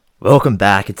Welcome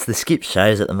back. It's the Skip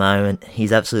shows at the moment.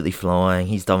 He's absolutely flying.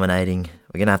 He's dominating.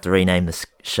 We're going to have to rename the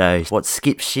show. What,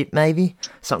 Skip Ship maybe?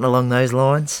 Something along those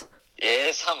lines?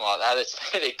 Yeah, something like that. It's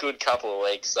been a good couple of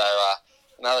weeks. So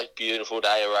another beautiful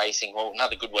day of racing. Well,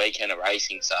 another good weekend of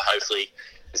racing. So hopefully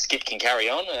the Skip can carry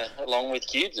on along with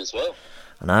Kubes as well.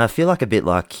 I know, I feel like a bit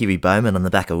like Huey Bowman on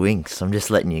the back of Winx. I'm just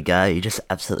letting you go. You're just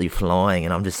absolutely flying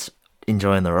and I'm just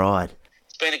enjoying the ride.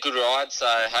 It's been a good ride, so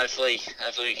hopefully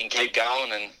we can keep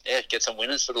going and get some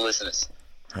winners for the listeners.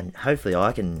 And hopefully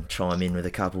I can chime in with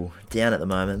a couple down at the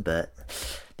moment, but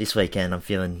this weekend I'm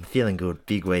feeling good.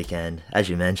 Big weekend, as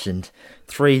you mentioned.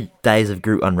 3 days of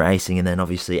Group 1 racing and then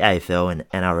obviously AFL and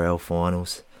NRL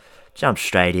finals. Jump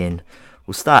straight in.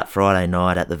 We'll start Friday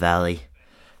night at the Valley.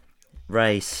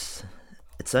 Race,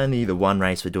 it's only the one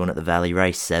race we're doing at the Valley,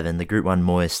 race 7, the Group 1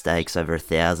 Moir Stakes over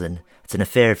 1,000. It's an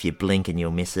affair if you blink and you'll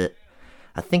miss it.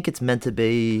 I think it's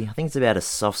about a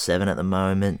soft 7 at the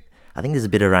moment. I think there's a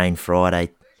bit of rain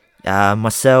Friday.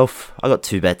 Myself, I got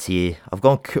 2 bets here. I've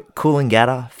gone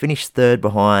Coolangatta, finished 3rd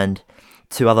behind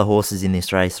 2 other horses in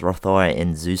this race, Rothire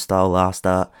and Zoostyle last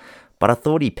start. But I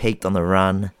thought he peaked on the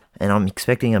run, and I'm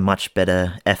expecting a much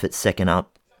better effort second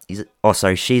up.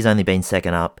 She's only been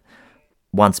second up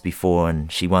once before, and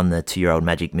she won the 2-year-old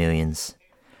Magic Millions.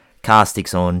 Car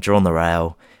sticks on, drawn the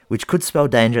rail, which could spell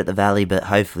danger at the Valley, but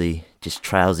hopefully just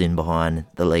trails in behind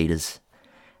the leaders.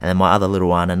 And then my other little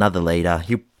one, another leader,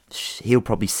 he'll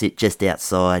probably sit just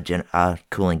outside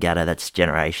Coolangatta, that's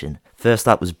Generation. First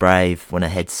up was Brave, went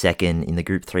ahead second in the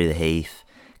Group 3 the Heath.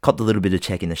 Copped a little bit of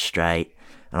check in the straight,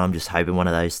 and I'm just hoping one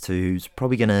of those two's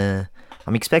probably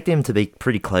I'm expecting them to be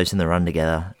pretty close in the run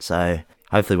together, so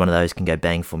hopefully one of those can go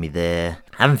bang for me there.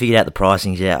 Haven't figured out the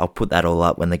pricings yet, I'll put that all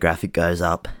up when the graphic goes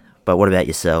up. But what about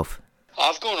yourself?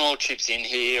 I've gone all chips in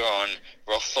here on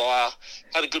Rothfire.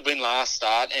 Had a good win last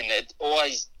start, and it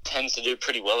always tends to do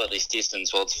pretty well at this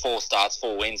distance. Well, it's 4 starts,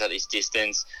 4 wins at this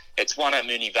distance. It's won at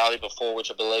Moonee Valley before,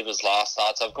 which I believe was last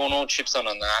start. So I've gone all chips on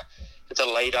that. It's a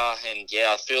leader, and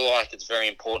I feel like it's very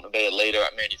important to be a leader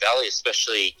at Moonee Valley,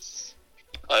 especially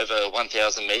over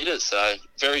 1,000 metres. So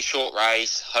very short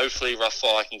race. Hopefully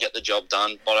Rothfire can get the job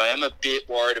done. But I am a bit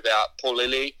worried about Paul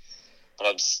Lilly. But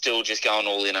I'm still just going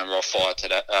all in on Rothfire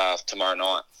tomorrow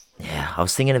night. Yeah, I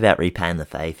was thinking about repaying the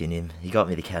faith in him. He got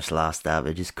me the cash last start,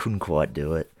 but just couldn't quite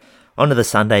do it. On to the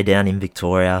Sunday down in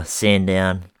Victoria,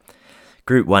 Sandown.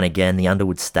 Group 1 again, the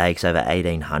Underwood Stakes over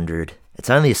 1,800.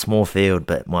 It's only a small field,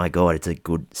 but my God, it's a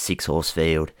good 6-horse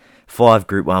field. 5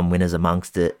 Group 1 winners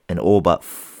amongst it, and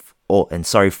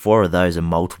 4 of those are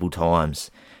multiple times.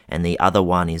 And the other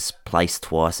one is placed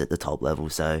twice at the top level,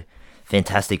 so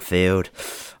fantastic field.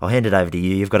 I'll hand it over to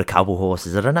you. You've got a couple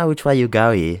horses. I don't know which way you'll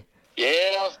go here.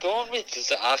 Yeah, I've gone with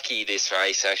Zaki this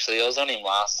race, actually. I was on him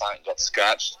last time and got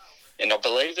scratched. And I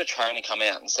believe the trainer come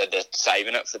out and said they're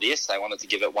saving it for this. They wanted to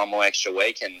give it one more extra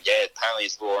week. And, apparently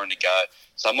he's roaring to go.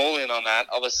 So I'm all in on that.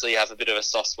 Obviously, have a bit of a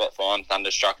soft spot for him,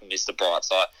 Thunderstruck and Mr.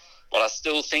 Brightside. But I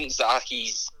still think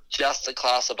Zaki's just a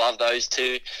class above those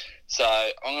two. So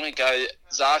I'm going to go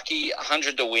Zaki,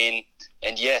 100 to win.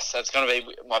 And yes, that's going to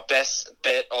be my best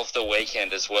bet of the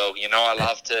weekend as well. I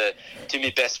love to do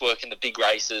my best work in the big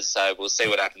races, so we'll see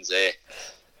what happens there.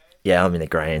 Yeah, I'm in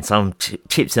agreement. Some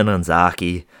chips in on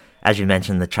Zaki. As you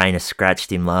mentioned, the trainer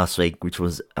scratched him last week, which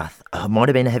was might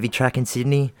have been a heavy track in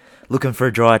Sydney. Looking for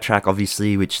a drier track,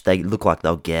 obviously, which they look like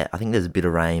they'll get. I think there's a bit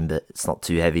of rain, but it's not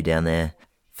too heavy down there.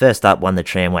 First up, won the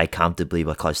tramway comfortably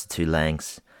by close to 2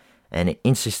 lengths. And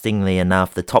interestingly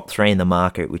enough, the top 3 in the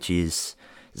market, which is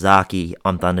Zaki,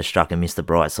 I'm Thunderstruck and Mr.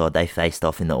 Brightside, they faced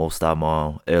off in the All-Star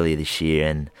Mile earlier this year,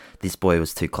 and this boy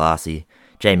was too classy.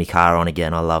 Jamie Carr on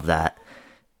again, I love that.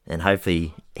 And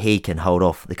hopefully he can hold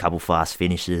off the couple fast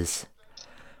finishes.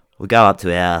 We'll go up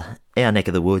to our neck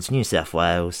of the woods, New South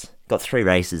Wales. Got 3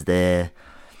 races there.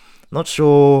 Not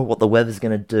sure what the weather's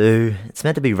going to do. It's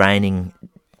meant to be raining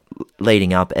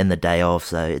leading up and the day off,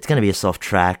 so it's going to be a soft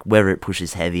track. Whether it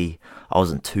pushes heavy, I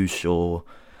wasn't too sure.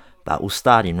 But we'll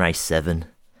start in race 7.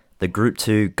 The Group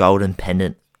 2 Golden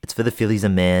Pendant. It's for the fillies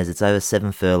and mares. It's over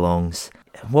 7 furlongs.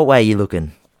 What way are you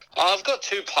looking? I've got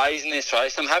 2 plays in this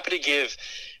race. I'm happy to give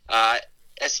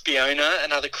Espiona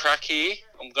another crack here.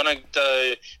 I'm going to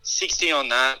do 60 on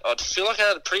that. I feel like I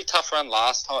had a pretty tough run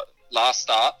last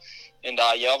start. And,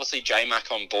 obviously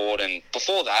J-Mac on board. And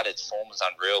before that, its form was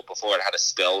unreal before it had a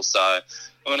spell. So I'm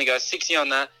going to go 60 on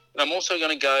that. And I'm also going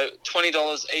to go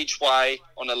 $20 each way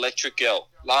on Electric Girl.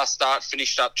 Last start,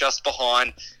 finished up just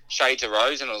behind. Shades of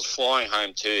Rose, and it was flying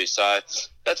home too. So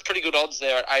that's pretty good odds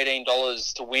there at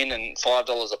 $18 to win and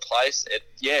 $5 a place.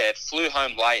 It flew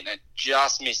home late and it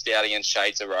just missed out against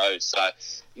Shades of Rose. So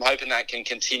I'm hoping that can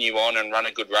continue on and run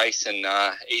a good race and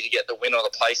either get the win or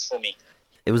the place for me.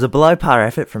 It was a below par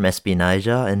effort from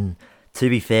Espionasia, and to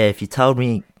be fair, if you told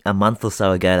me a month or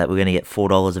so ago that we're going to get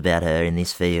 $4 about her in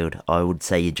this field, I would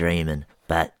say you're dreaming.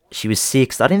 But she was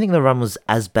sixth. I didn't think the run was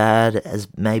as bad as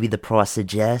maybe the price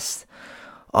suggests.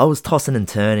 I was tossing and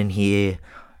turning here.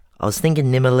 I was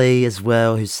thinking Nimmerly as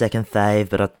well, who's second fave,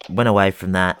 but I went away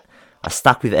from that. I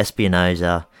stuck with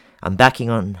Espionasia. I'm backing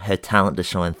on her talent to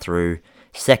shine through.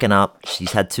 Second up,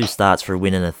 she's had 2 starts for a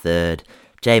win and a third.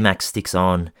 J-Max sticks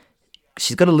on.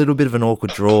 She's got a little bit of an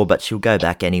awkward draw, but she'll go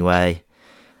back anyway.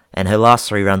 And her last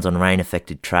 3 runs on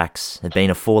rain-affected tracks have been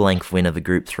a 4-length win of a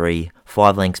Group 3,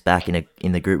 5 lengths back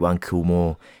in the Group 1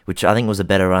 Coolmore, which I think was a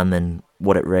better run than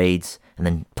what it reads, and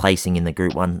then placing in the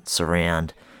Group 1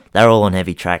 Surround. They're all on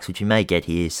heavy tracks, which you may get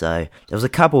here, so there was a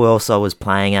couple else I was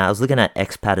playing at. I was looking at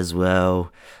Expat as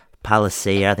well,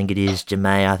 Palacia, I think it is,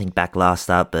 Jamea, I think back last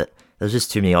up, but there's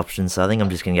just too many options, so I think I'm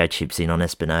just going to go chips in on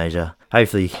Espinosa.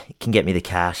 Hopefully, it can get me the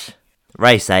cash.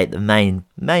 Race 8, the main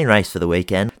race for the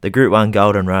weekend. The Group 1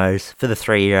 Golden Rose for the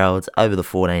 3-year-olds over the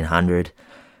 1400.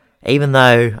 Even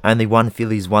though only one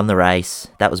filly's won the race,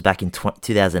 that was back in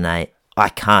 2008, I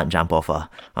can't jump off her.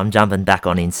 I'm jumping back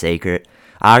on In Secret.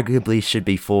 Arguably should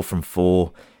be 4 from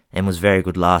 4 and was very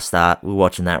good last start. We were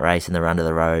watching that race in the Run to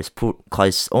the Rose. Put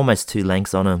close, almost 2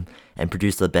 lengths on him and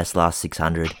produced the best last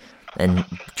 600. And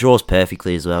draws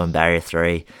perfectly as well in Barrier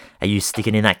 3. Are you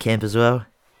sticking in that camp as well?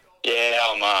 Yeah,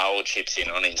 I'm all chips in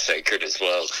on In Secret as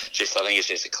well. I think it's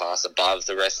just a class above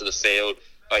the rest of the field.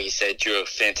 Like you said, drew a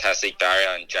fantastic barrier,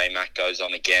 and J-Mac goes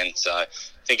on again. So I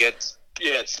think it's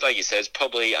like you said, it's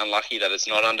probably unlucky that it's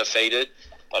not undefeated,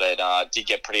 but it did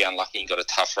get pretty unlucky and got a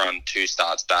tough run 2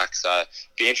 starts back. So it'd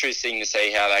be interesting to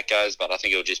see how that goes, but I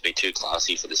think it'll just be too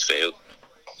classy for this field.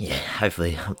 Yeah,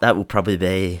 hopefully. That will probably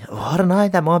be, I don't know,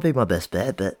 that might be my best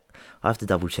bet, but I have to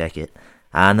double check it.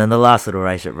 And then the last little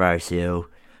race at Rose Hill.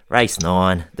 Race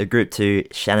 9, the Group 2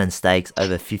 Shannon Stakes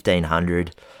over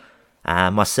 1500.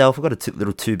 Myself, I've got a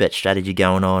little 2-bet strategy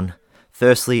going on.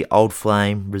 Firstly, Old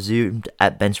Flame resumed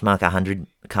at benchmark 100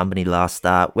 company last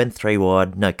start, went 3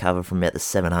 wide, no cover from about the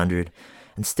 700,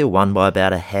 and still won by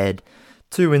about a head.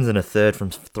 2 wins and a third from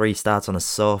 3 starts on a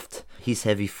soft. His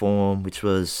heavy form, which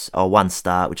was 1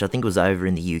 start, which I think was over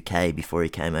in the UK before he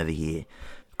came over here.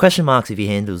 Question marks if he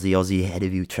handles the Aussie head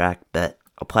of you track, but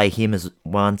I'll play him as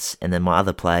once, and then my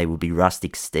other play will be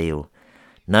Rustic Steel.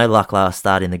 No luck last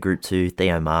start in the Group 2,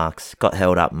 Theo Marks. Got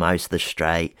held up most of the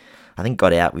straight. I think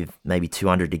got out with maybe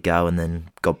 200 to go and then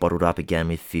got bottled up again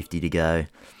with 50 to go.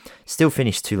 Still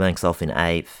finished 2 lengths off in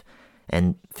 8th.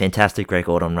 And fantastic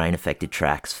record on rain-affected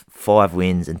tracks. 5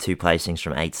 wins and 2 placings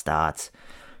from 8 starts.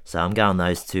 So I'm going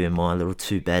those 2 in my little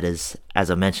 2 betters.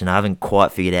 As I mentioned, I haven't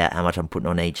quite figured out how much I'm putting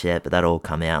on each yet, but that'll all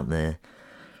come out in there.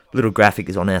 Little graphic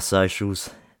is on our socials.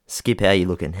 Skip, how you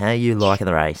looking? How you liking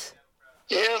the race?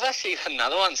 Yeah, I've actually got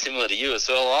another one similar to you as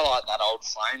well. I like that Old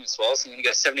Flame as well, so I'm going to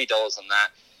go $70 on that.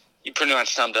 You pretty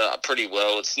much summed it up pretty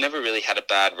well. It's never really had a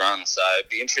bad run, so it'd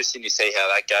be interesting to see how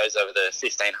that goes over the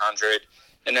 1500.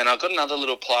 And then I've got another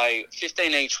little play,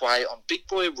 15 each way on Big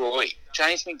Boy Roy.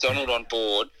 James McDonald on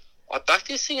board. I backed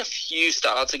this thing a few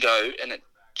starts ago, and it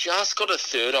just got a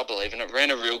third, I believe, and it ran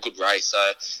a real good race.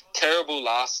 So terrible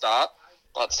last start.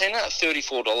 But seeing that at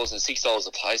 $34 and $6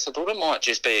 a place, I thought it might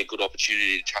just be a good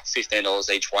opportunity to chuck $15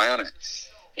 each way on it.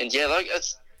 And yeah,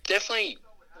 it's definitely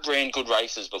ran good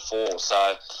races before.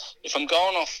 So if I'm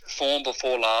going off form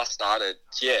before last started,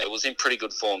 it was in pretty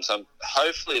good form. So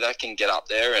hopefully that can get up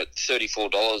there at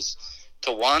 $34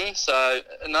 to 1. So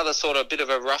another sort of bit of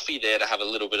a roughie there to have a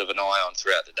little bit of an eye on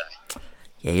throughout the day.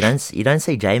 Yeah, you don't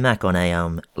see J-Mac on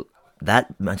a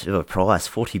that much of a price,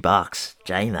 $40.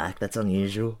 J-Mac, that's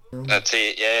unusual. That's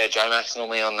it, yeah. J-Mac's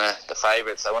normally on the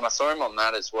favourite. So when I saw him on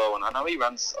that as well, and I know he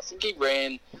runs, I think he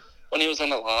ran, when he was on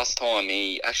it last time,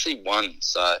 he actually won.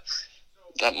 So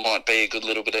that might be a good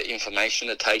little bit of information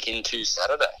to take into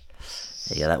Saturday.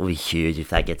 Yeah, that would be huge if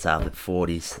that gets up at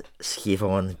 40s. Skip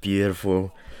on,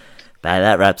 beautiful. But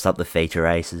that wraps up the feature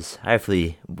races.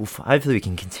 Hopefully we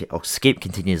can continue. Skip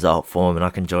continues the hot form and I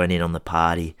can join in on the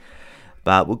party.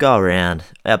 But we'll go around.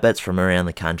 Our bets from around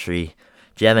the country.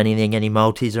 Do you have any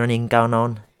multis or anything going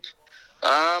on?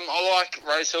 I like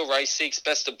Rose Hill Race 6,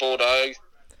 Best of Bordeaux.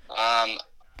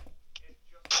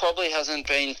 Probably hasn't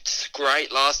been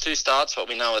great last 2 starts, but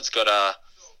we know it's got a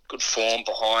good form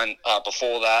behind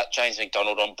before that. James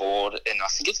McDonald on board, and I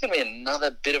think it's going to be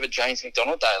another bit of a James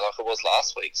McDonald day like it was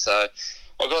last week. So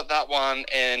I got that one,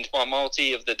 and my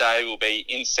multi of the day will be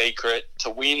In Secret to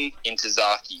win, into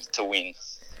Zaki to win.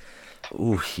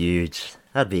 Ooh, huge.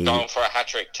 That'd be... Going for a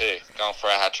hat-trick too.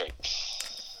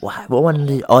 What one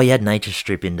did... Oh, you had Nature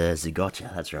Strip into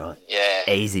Zagotcha, that's right. Yeah.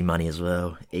 Easy money as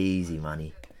well. Easy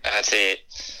money. That's it.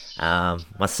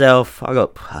 Myself, I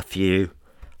got a few.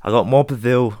 I got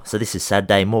Morpurville, so this is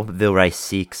Saturday, Morpurville race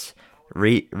 6.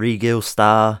 Regal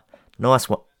Star, nice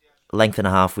length and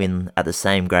a half win at the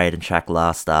same grade and track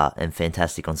last start, and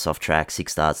fantastic on soft track,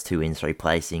 6 starts, 2 wins, 3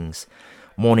 placings.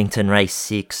 Mornington race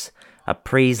 6, a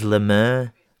Prise Le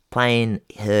Mans, playing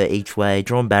her each way,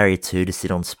 drawn barrier 2 to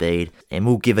sit on speed, and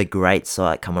will give a great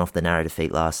sight coming off the narrow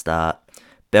defeat last start.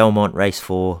 Belmont race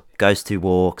 4, goes 2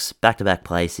 walks, back-to-back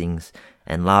placings,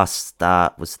 and last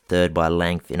start was third by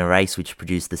length in a race which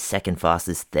produced the second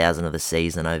fastest 1,000 of the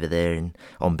season over there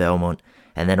on Belmont.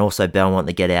 And then also Belmont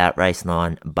the Get Out, race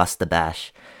 9, Buster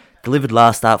Bash. Delivered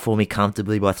last start for me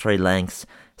comfortably by 3 lengths,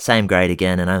 same grade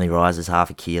again, and only rises half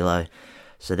a kilo.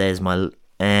 So there's my...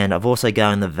 And I've also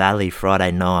gone the Valley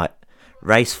Friday night.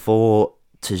 Race 4,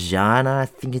 Tajana, I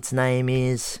think its name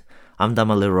is. I haven't done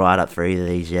my little write-up for either of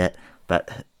these yet.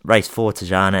 But race 4,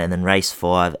 Tajana, and then race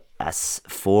 5,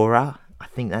 Asphora. I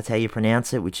think that's how you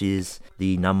pronounce it, which is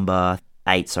the number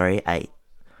 8.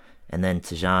 And then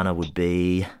Tajana would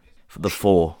be the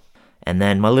 4. And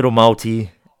then my little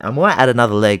multi, I might add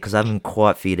another leg because I haven't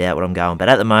quite figured out what I'm going. But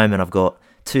at the moment, I've got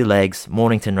 2 legs.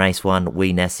 Mornington race 1,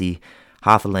 Wee Nessie,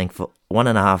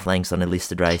 1.5 lengths on a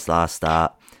listed race last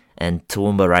start. And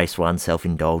Toowoomba race 1,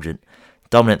 Self-Indulgent.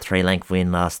 Dominant 3-length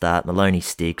win last start. Maloney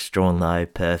Sticks, drawn low,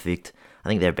 perfect. I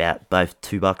think they're about both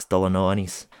 $2,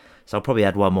 $1.90s. So I'll probably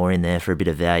add one more in there for a bit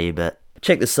of value, but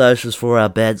check the socials for our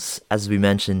bets. As we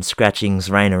mentioned, scratchings,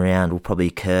 rain around will probably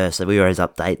occur, so we always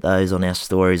update those on our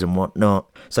stories and whatnot.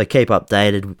 So keep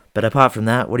updated. But apart from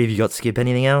that, what have you got, Skip?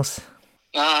 Anything else?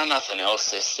 Nah, nothing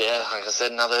else. Just, like I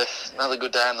said, another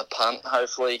good day on the punt,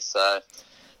 hopefully. So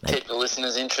keep the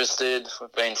listeners interested.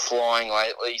 We've been flying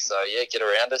lately, so get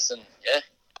around us, and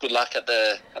good luck at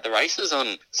the races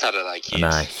on Saturday, kids.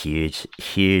 I know,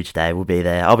 huge day. We'll be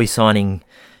there. I'll be signing.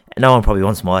 No one probably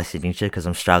wants my signature because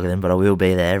I'm struggling, but I will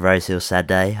be there. Rosehill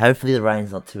Saturday. Hopefully the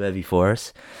rain's not too heavy for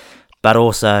us. But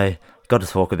also, got to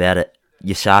talk about it.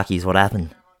 Your Sharkies, what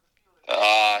happened?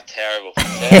 Terrible.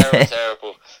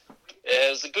 Terrible. It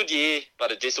was a good year,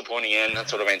 but a disappointing end.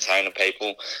 That's what I've been saying to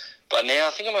people. But now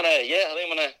I think I'm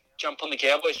gonna jump on the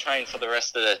Cowboys train for the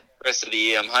rest of the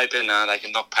year. I'm hoping they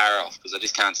can knock Para off because I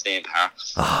just can't stand Para.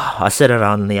 I said it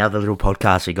on the other little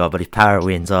podcast we got, but if Para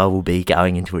wins, I will be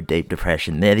going into a deep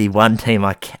depression. They're the one team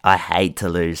I hate to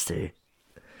lose to.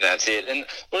 That's it. And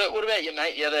what about your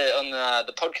mate on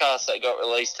the podcast that got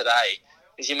released today?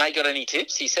 Has your mate got any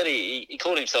tips? He said he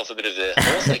called himself a bit of a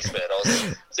horse expert. I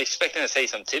was expecting to see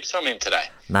some tips from him today.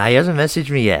 No, he hasn't messaged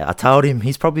me yet. I told him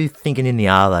he's probably thinking in the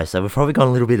Arlo, so we've probably gone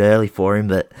a little bit early for him,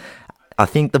 but I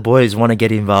think the boys want to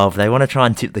get involved. They want to try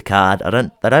and tip the card.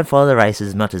 They don't follow the races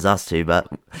as much as us do, but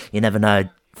you never know.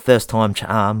 First time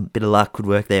charm, bit of luck could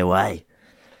work their way.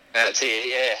 That's it.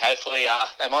 Yeah, hopefully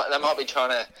they might be trying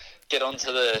to get onto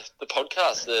the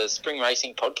podcast, the spring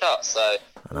racing podcast. So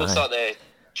it looks like they're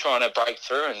trying to break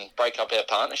through and break up our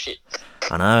partnership.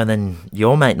 I know, and then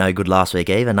your mate no good last week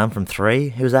either, none from 3.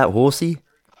 Who was that, Horsey?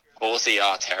 Horsey,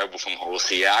 terrible from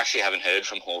Horsey. I actually haven't heard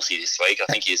from Horsey this week.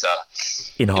 I think he's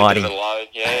in hiding. A bit of a low,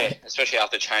 especially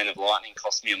after Chain of Lightning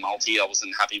cost me a multi. I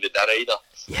wasn't happy with that either.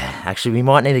 Yeah, actually, we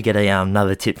might need to get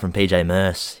another tip from PJ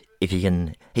Merce. If you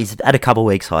can, he's had a couple of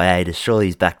weeks hiatus. Surely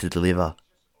he's back to deliver.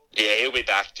 Yeah, he'll be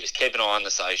back. Just keep an eye on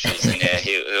the socials, and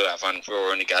he'll have one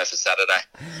roaring to go for Saturday.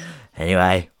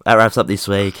 Anyway, that wraps up this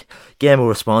week. Gamble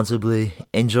responsibly.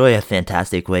 Enjoy a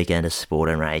fantastic weekend of sport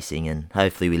and racing, and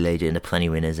hopefully we lead you into plenty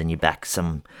winners and you back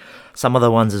some other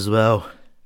ones as well.